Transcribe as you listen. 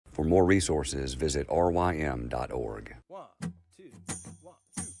For more resources, visit rym.org. 1, 2, 1,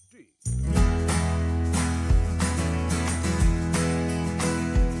 2, 3.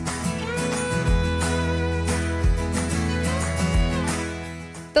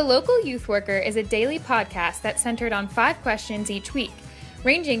 The Local Youth Worker is a daily podcast that's centered on 5 questions each week.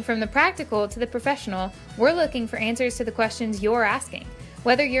 Ranging from the practical to the professional, we're looking for answers to the questions you're asking.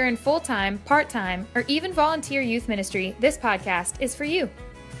 Whether you're in full-time, part-time, or even volunteer youth ministry, this podcast is for you.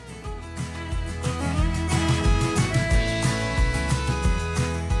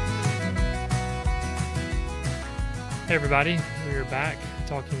 Hey everybody, we're back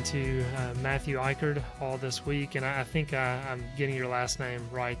talking to Matthew Icard all this week, and I think I'm getting your last name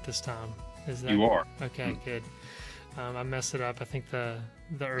right this time. Is that you are? Okay, good. I messed it up. I think the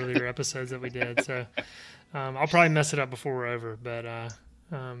earlier episodes that we did, so I'll probably mess it up before we're over. But I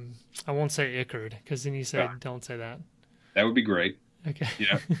won't say Icard because then you say don't say that. That would be great. Okay.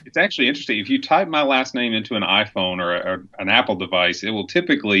 Yeah, it's actually interesting. If you type my last name into an iPhone or an Apple device, it will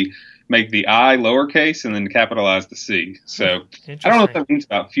typically make the I lowercase and then capitalize the C. So I don't know what that means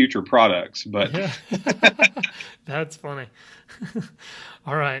about future products, but yeah. That's funny.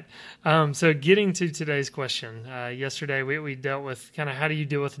 All right. So getting to today's question, yesterday we dealt with kind of how do you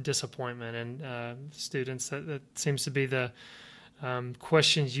deal with disappointment, and students, that seems to be the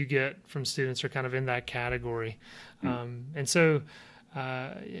questions you get from students are kind of in that category. And so,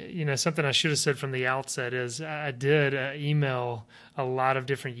 something I should have said from the outset is I did email a lot of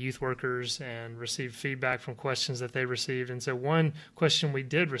different youth workers and received feedback from questions that they received. And so one question we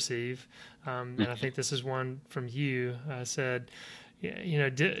did receive, and I think this is one from you, said,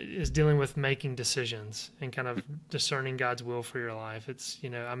 is dealing with making decisions and kind of discerning God's will for your life. It's,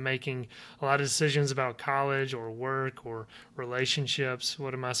 I'm making a lot of decisions about college or work or relationships.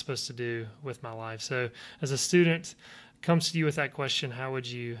 What am I supposed to do with my life? So as a student comes to you with that question, how would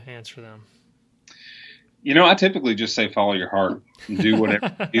you answer them? I typically just say follow your heart and do whatever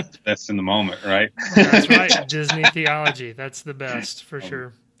feels best in the moment, right? That's right. Disney theology. That's the best for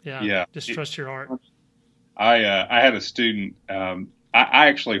sure. Yeah. Just trust your heart. I had a student, I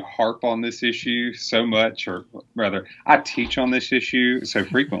actually harp on this issue so much, or rather, I teach on this issue so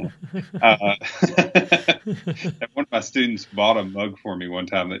frequently. One of my students bought a mug for me one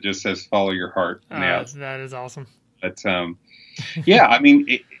time that just says follow your heart. That is awesome. But yeah, I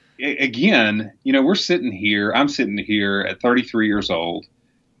mean, again, I'm sitting here at 33 years old.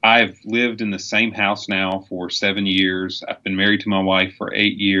 I've lived in the same house now for 7 years. I've been married to my wife for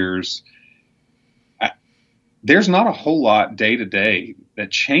 8 years. There's not a whole lot day to day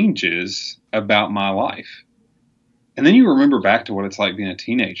that changes about my life. And then you remember back to what it's like being a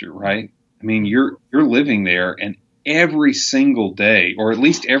teenager, right? I mean, you're living there, and every single day, or at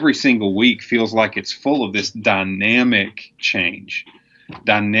least every single week, feels like it's full of this dynamic change,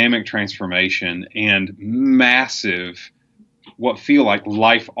 dynamic transformation, and massive, what feel like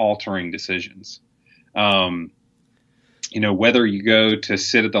life-altering decisions. Whether you go to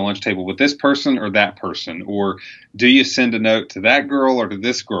sit at the lunch table with this person or that person, or do you send a note to that girl or to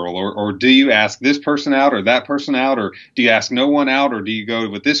this girl, or do you ask this person out or that person out, or do you ask no one out, or do you go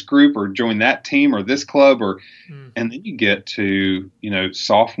with this group or join that team or this club, and then you get to,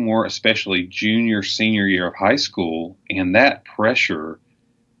 sophomore, especially junior, senior year of high school, and that pressure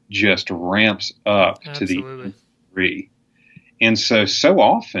just ramps up Absolutely. To the degree. And so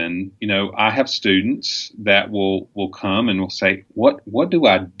often, I have students that will come and will say, what do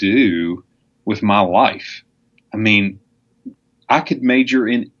I do with my life? I mean, I could major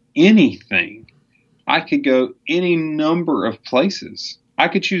in anything. I could go any number of places. I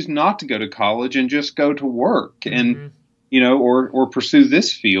could choose not to go to college and just go to work and, or pursue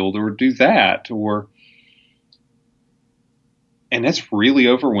this field or do that, and that's really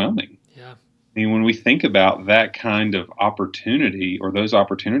overwhelming. I mean, when we think about that kind of opportunity or those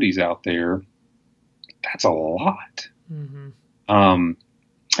opportunities out there, that's a lot. Mm-hmm.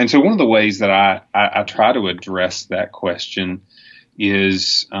 And so one of the ways that I try to address that question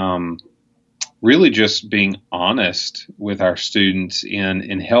is really just being honest with our students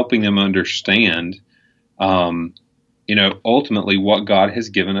in helping them understand, ultimately what God has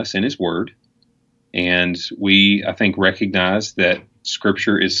given us in His Word. And we, I think, recognize that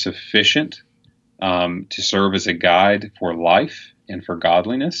Scripture is sufficient to serve as a guide for life and for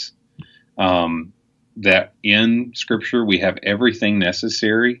godliness, that in Scripture we have everything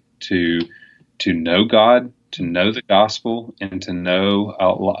necessary to know God, to know the gospel, and to know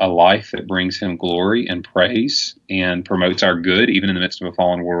a life that brings Him glory and praise and promotes our good, even in the midst of a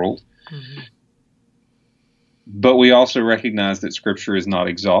fallen world. Mm-hmm. But we also recognize that Scripture is not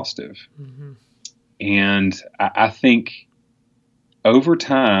exhaustive. Mm-hmm. And I think over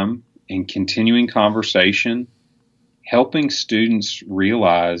time, in continuing conversation, helping students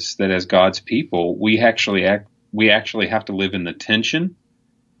realize that as God's people, we actually have to live in the tension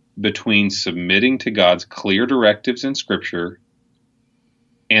between submitting to God's clear directives in Scripture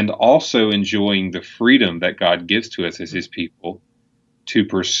and also enjoying the freedom that God gives to us as His people to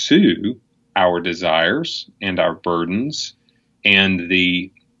pursue our desires and our burdens and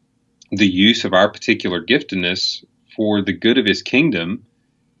the use of our particular giftedness for the good of His kingdom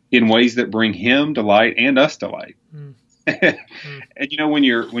in ways that bring Him delight and us delight. And when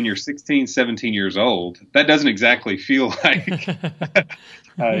you're 16, 17 years old, that doesn't exactly feel like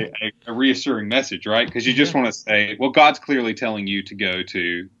a reassuring message, right? Because you just want to say, well, God's clearly telling you to go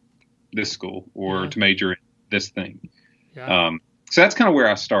to this school or to major in this thing. Yeah. So that's kind of where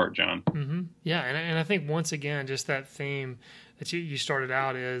I start, John. Mm-hmm. Yeah, and I think once again, just that theme that you started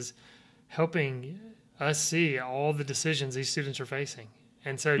out is helping us see all the decisions these students are facing.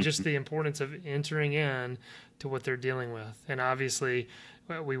 And so just the importance of entering in to what they're dealing with. And obviously,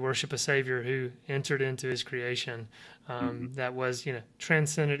 we worship a Savior who entered into His creation that was,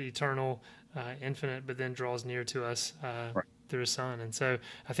 transcendent, eternal, infinite, but then draws near to us through His Son. And so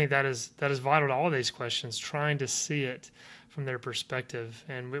I think that is vital to all these questions, trying to see it from their perspective.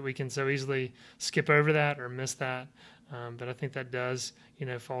 And we can so easily skip over that or miss that. But I think that does,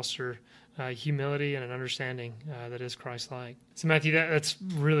 foster humility and an understanding that is Christ-like. So Matthew, that's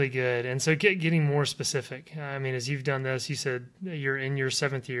really good. And so getting more specific. I mean, as you've done this, you said you're in your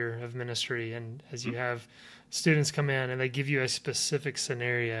 7th year of ministry, and as you have students come in and they give you a specific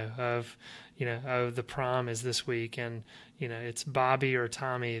scenario of, the prom is this week, and it's Bobby or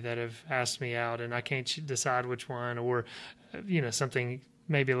Tommy that have asked me out, and I can't decide which one, or something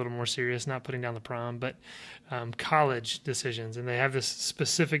maybe a little more serious, not putting down the prom, but college decisions, and they have this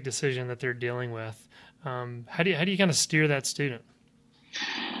specific decision that they're dealing with. How do you kind of steer that student?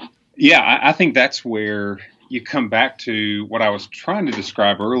 Yeah, I think that's where you come back to what I was trying to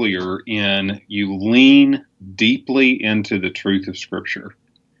describe earlier in you lean deeply into the truth of Scripture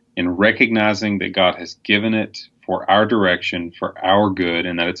and recognizing that God has given it for our direction, for our good,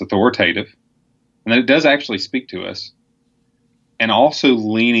 and that it's authoritative, and that it does actually speak to us. And also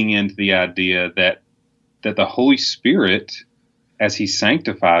leaning into the idea that the Holy Spirit, as He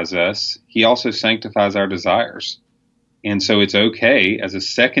sanctifies us, He also sanctifies our desires. And so it's okay as a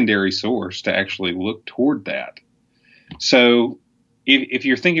secondary source to actually look toward that. So if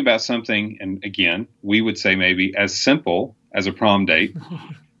you're thinking about something, and again, we would say maybe as simple as a prom date,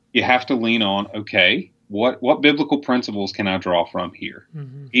 you have to lean on, okay, what biblical principles can I draw from here?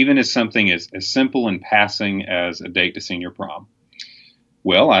 Mm-hmm. Even as something as simple and passing as a date to senior prom.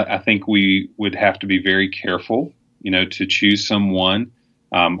 Well, I think we would have to be very careful, to choose someone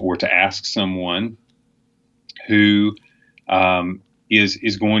or to ask someone who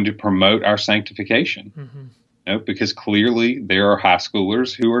is going to promote our sanctification. Mm-hmm. Because clearly there are high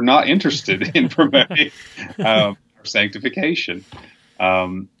schoolers who are not interested in promoting our sanctification.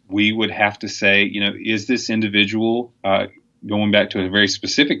 We would have to say, is this individual, going back to a very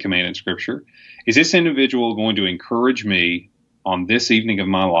specific command in Scripture, is this individual going to encourage me on this evening of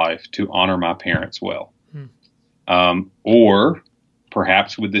my life to honor my parents well? Or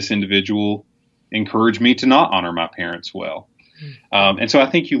perhaps would this individual encourage me to not honor my parents well? And so I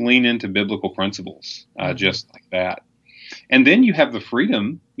think you lean into biblical principles just like that. And then you have the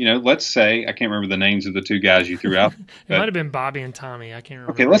freedom, let's say, I can't remember the names of the two guys you threw out. It might have been Bobby and Tommy. I can't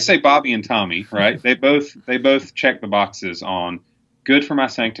remember. Okay, let's say Bobby and Tommy, right? They both check the boxes on good for my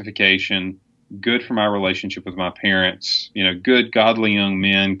sanctification, good for my relationship with my parents, good, godly young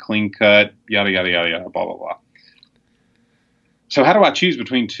men, clean cut, yada, yada, yada, yada, blah, blah, blah. So how do I choose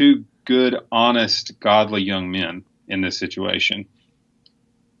between two good, honest, godly young men in this situation?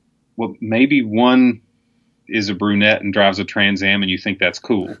 Well, maybe one is a brunette and drives a Trans Am and you think that's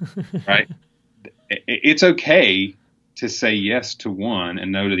cool, right? It's okay to say yes to one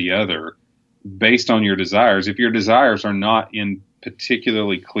and no to the other based on your desires. If your desires are not in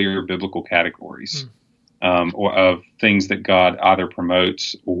particularly clear biblical categories or of things that God either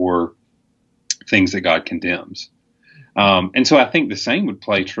promotes or things that God condemns. And so I think the same would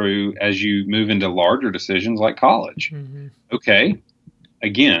play true as you move into larger decisions like college. Mm-hmm. Okay,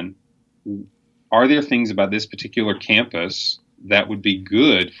 again, are there things about this particular campus that would be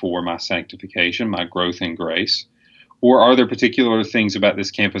good for my sanctification, my growth in grace? Or are there particular things about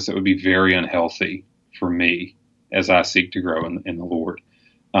this campus that would be very unhealthy for me as I seek to grow in the Lord?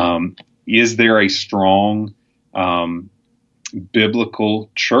 Is there a strong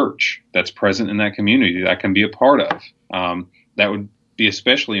biblical church that's present in that community that I can be a part of? That would be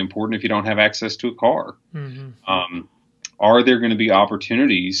especially important if you don't have access to a car. Mm-hmm. are there going to be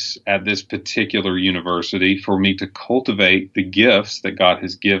opportunities at this particular university for me to cultivate the gifts that God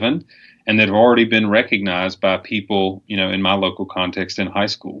has given and that have already been recognized by people, in my local context in high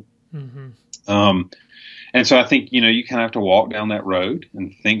school? And so I think, you kind of have to walk down that road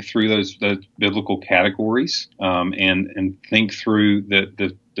and think through those biblical categories, and think through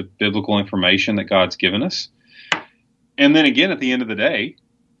the biblical information that God's given us. And then again, at the end of the day,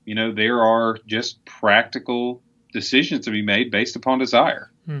 there are just practical decisions to be made based upon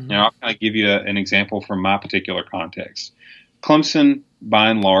desire. Now, I'll kind of give you an example from my particular context. Clemson, by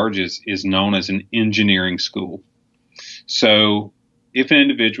and large, is known as an engineering school. So if an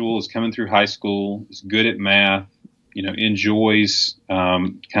individual is coming through high school, is good at math, enjoys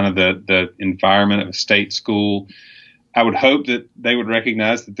kind of the environment of a state school, I would hope that they would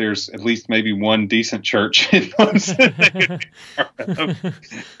recognize that there's at least maybe one decent church in Clemson they could be part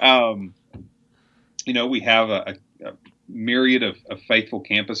of. We have a myriad of faithful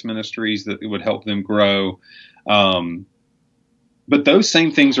campus ministries that would help them grow. But those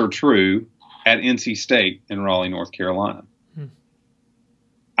same things are true at NC State in Raleigh, North Carolina.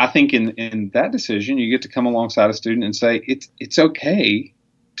 I think in that decision, you get to come alongside a student and say, it's okay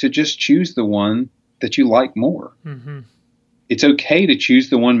to just choose the one that you like more. It's okay to choose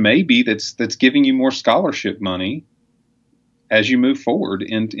the one maybe that's giving you more scholarship money as you move forward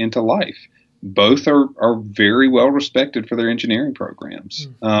into life. Both are very well respected for their engineering programs.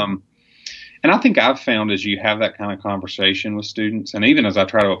 And I think I've found as you have that kind of conversation with students, and even as I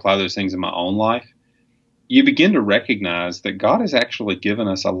try to apply those things in my own life, you begin to recognize that God has actually given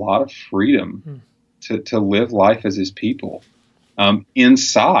us a lot of freedom to live life as His people,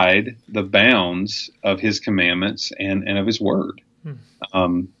 inside the bounds of His commandments and of His Word.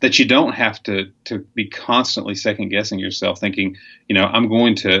 That you don't have to be constantly second guessing yourself, thinking, I'm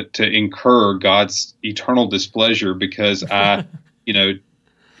going to incur God's eternal displeasure because I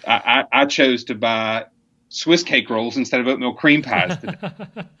chose to buy Swiss cake rolls instead of oatmeal cream pies today.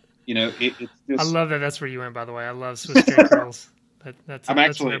 It's just, I love that. That's where you went, by the way. I love Swiss cake rolls. That's a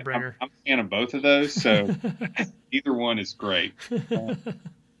no-brainer. I'm a fan of both of those, so either one is great.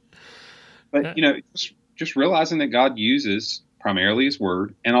 But just realizing that God uses primarily His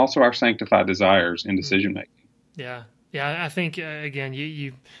Word and also our sanctified desires in decision making. Yeah. I think again,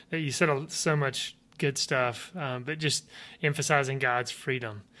 you said so much good stuff, but just emphasizing God's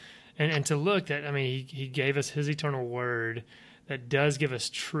freedom, and to look at. He gave us His eternal Word that does give us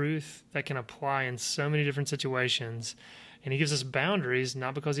truth that can apply in so many different situations. And He gives us boundaries,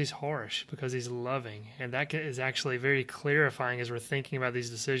 not because He's harsh, because He's loving. And that is actually very clarifying as we're thinking about these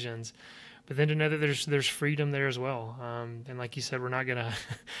decisions. But then to know that there's freedom there as well. And like you said, we're not going to,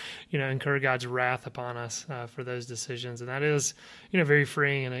 incur God's wrath upon us for those decisions. And that is, very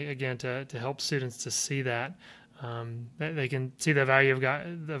freeing. And again, to help students to see that they can see the value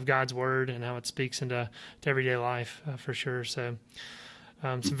of God's Word and how it speaks into everyday life for sure. So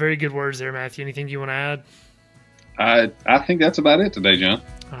some very good words there, Matthew. Anything you want to add? I think that's about it today, John.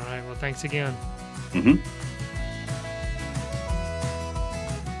 All right. Well, thanks again.